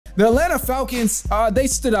The Atlanta Falcons, they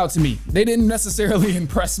stood out to me. They didn't necessarily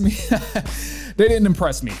impress me. They didn't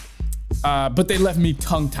impress me, but they left me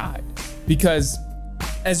tongue-tied because,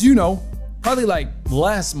 as you know, probably like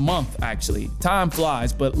last month, actually, time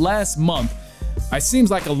flies, but last month, it seems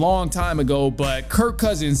like a long time ago, but Kirk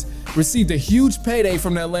Cousins received a huge payday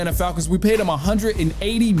from the Atlanta Falcons. We paid him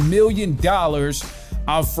 $180 million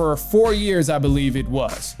for 4 years, I believe it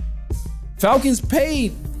was. Falcons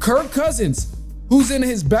paid Kirk Cousins, who's in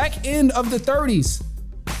his back end of the 30s,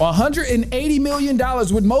 $180 million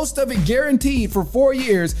with most of it guaranteed for 4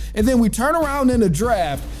 years. And then we turn around in the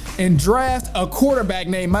draft and draft a quarterback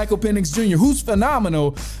named Michael Penix Jr., who's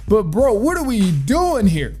phenomenal. But bro, what are we doing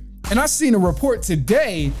here? And I seen a report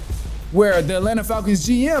today where the Atlanta Falcons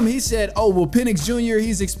GM, he said, oh, well, Penix Jr.,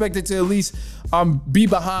 he's expected to at least be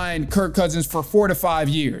behind Kirk Cousins for 4 to 5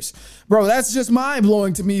 years. Bro, that's just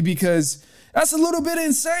mind-blowing to me because that's a little bit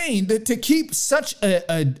insane to keep such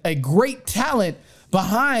a great talent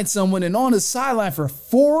behind someone and on the sideline for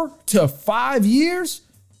 4 to 5 years.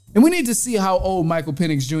 And we need to see how old Michael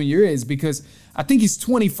Penix Jr. is because I think he's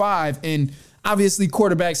 25, and obviously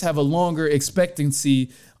quarterbacks have a longer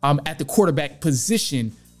expectancy at the quarterback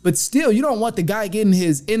position. But still, you don't want the guy getting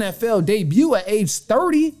his NFL debut at age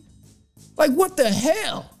 30. Like, what the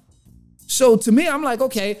hell? So to me, I'm like,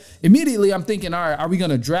 okay, immediately I'm thinking, all right, are we going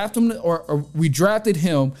to draft him or we drafted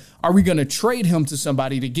him? Are we going to trade him to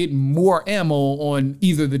somebody to get more ammo on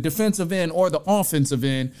either the defensive end or the offensive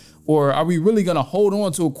end? Or are we really going to hold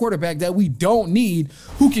on to a quarterback that we don't need,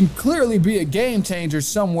 who can clearly be a game changer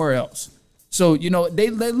somewhere else? So, you know, they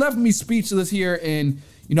left me speechless here, and,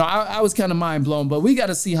 you know, I was kind of mind blown, but we got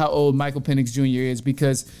to see how old Michael Penix Jr. is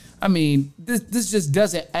because, I mean, this just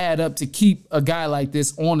doesn't add up to keep a guy like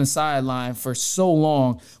this on the sideline for so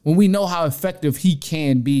long when we know how effective he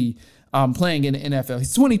can be playing in the NFL.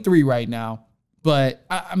 He's 23 right now, but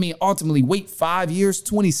I mean, ultimately, wait 5 years,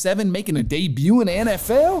 27, making a debut in the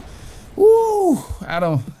NFL? Ooh, I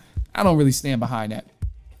don't really stand behind that.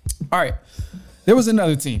 All right, there was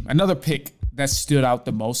another team, another pick that stood out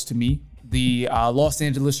the most to me, the Los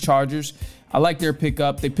Angeles Chargers. I like their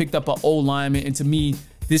pickup. They picked up an old lineman, and to me,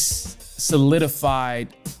 this solidified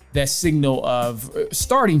that signal of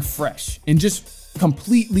starting fresh and just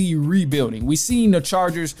completely rebuilding. We seen the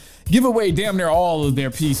Chargers give away damn near all of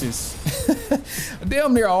their pieces,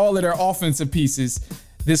 damn near all of their offensive pieces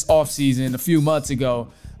this offseason a few months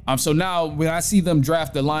ago. So now when I see them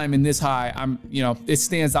draft a lineman this high, it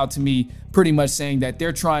stands out to me pretty much saying that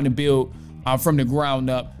they're trying to build from the ground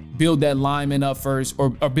up, build that lineman up first, or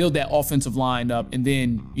build that offensive line up, and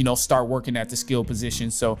then, you know, start working at the skill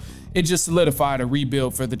position. So it just solidified a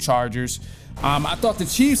rebuild for the Chargers. I thought the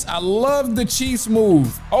Chiefs, I love the Chiefs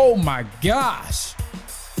move. Oh my gosh.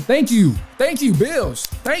 Thank you, Bills.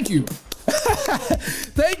 Thank you.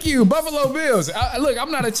 Thank you, Buffalo Bills. Look,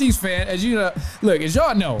 I'm not a Chiefs fan, as you know. Look, as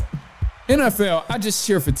y'all know, NFL, I just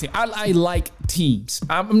cheer for teams. I like teams.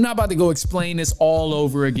 I'm not about to go explain this all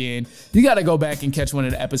over again. You got to go back and catch one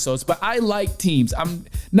of the episodes, but I like teams. I'm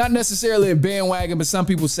not necessarily a bandwagon, but some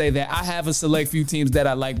people say that. I have a select few teams that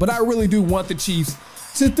I like, but I really do want the Chiefs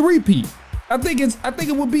to three-peat. I think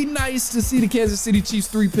it would be nice to see the Kansas City Chiefs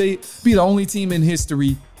three-peat, be the only team in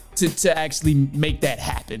history to actually make that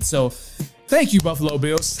happen. So thank you, Buffalo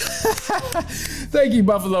Bills. Thank you,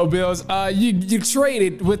 Buffalo Bills. You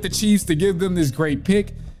traded with the Chiefs to give them this great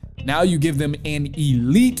pick. Now you give them an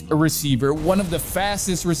elite receiver, one of the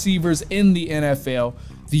fastest receivers in the NFL,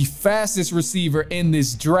 the fastest receiver in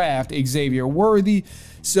this draft, Xavier Worthy.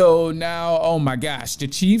 So now, oh my gosh, the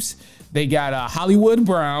Chiefs, they got Hollywood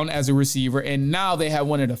Brown as a receiver, and now they have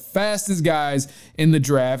one of the fastest guys in the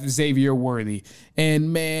draft, Xavier Worthy.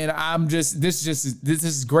 And man, this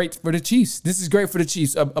is great for the Chiefs. This is great for the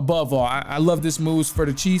Chiefs. Above all, I love this move for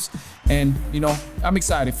the Chiefs, and you know, I'm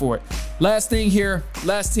excited for it. Last thing here,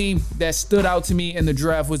 last team that stood out to me in the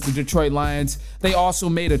draft was the Detroit Lions. They also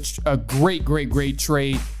made a great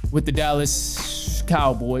trade with the Dallas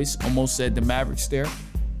Cowboys. Almost said the Mavericks there.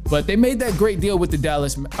 But they made that great deal with the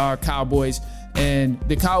Dallas Cowboys. And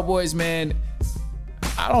the Cowboys, man,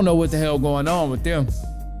 I don't know what the hell going on with them.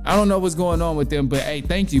 I don't know what's going on with them. But, hey,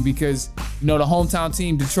 thank you, because, you know, the hometown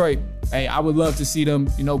team, Detroit, hey, I would love to see them,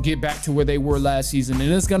 you know, get back to where they were last season.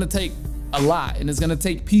 And it's going to take a lot. And it's going to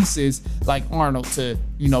take pieces like Arnold to,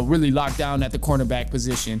 you know, really lock down at the cornerback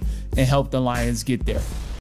position and help the Lions get there.